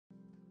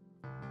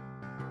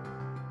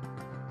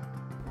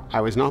I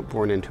was not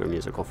born into a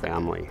musical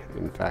family.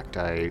 In fact,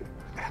 I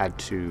had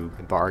to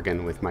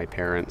bargain with my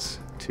parents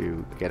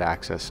to get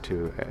access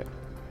to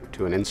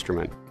an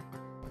instrument.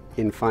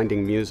 In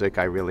finding music,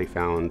 I really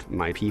found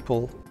my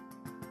people.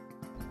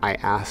 I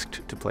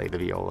asked to play the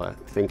viola,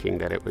 thinking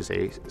that it was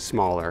a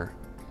smaller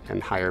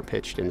and higher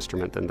pitched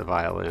instrument than the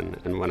violin,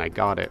 and when I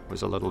got it,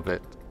 was a little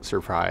bit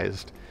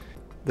surprised.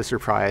 The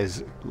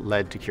surprise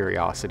led to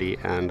curiosity,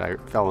 and I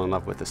fell in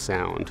love with the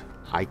sound.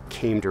 I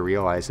came to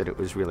realize that it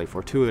was really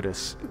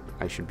fortuitous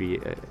I should be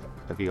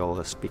a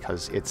violist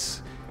because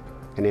it's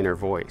an inner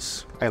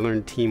voice. I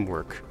learned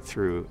teamwork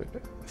through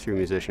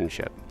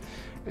musicianship,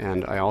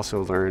 and I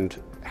also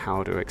learned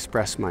how to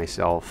express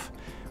myself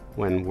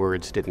when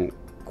words didn't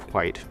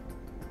quite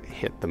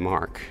hit the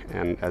mark,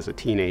 and as a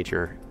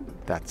teenager,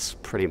 that's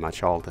pretty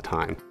much all the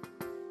time.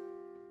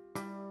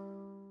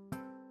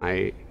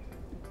 I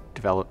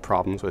developed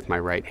problems with my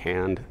right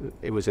hand.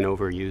 It was an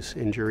overuse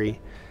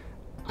injury.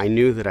 I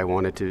knew that I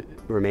wanted to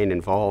remain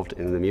involved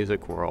in the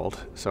music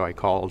world, so I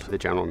called the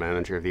general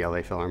manager of the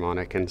LA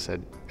Philharmonic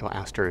and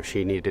asked her if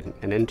she needed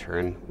an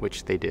intern,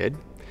 which they did.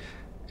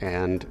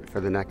 And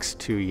for the next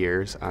 2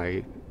 years,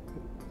 I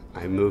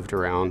moved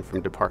around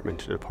from department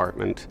to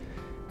department,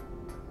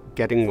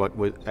 getting what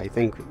I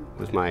think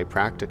was my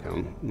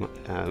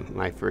practicum,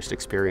 my first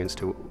experience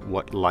to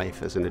what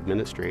life as an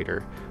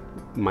administrator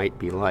might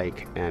be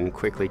like, and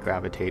quickly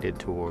gravitated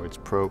towards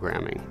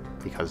programming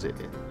because it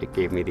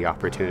gave me the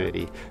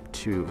opportunity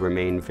to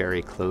remain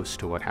very close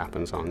to what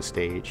happens on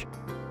stage.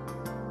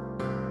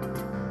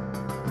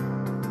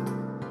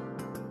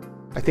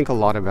 I think a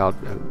lot about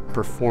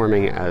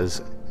performing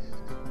as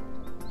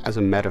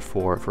a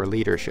metaphor for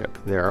leadership.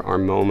 There are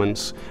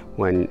moments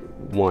when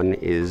one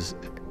is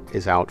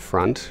out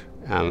front,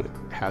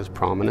 has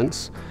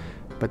prominence,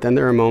 but then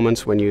there are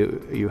moments when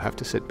you have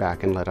to sit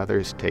back and let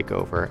others take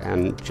over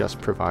and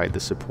just provide the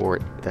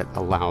support that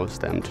allows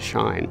them to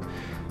shine.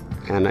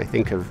 And I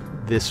think of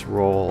this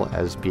role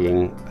as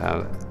being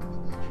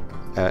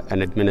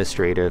an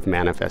administrative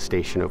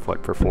manifestation of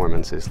what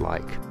performance is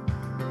like.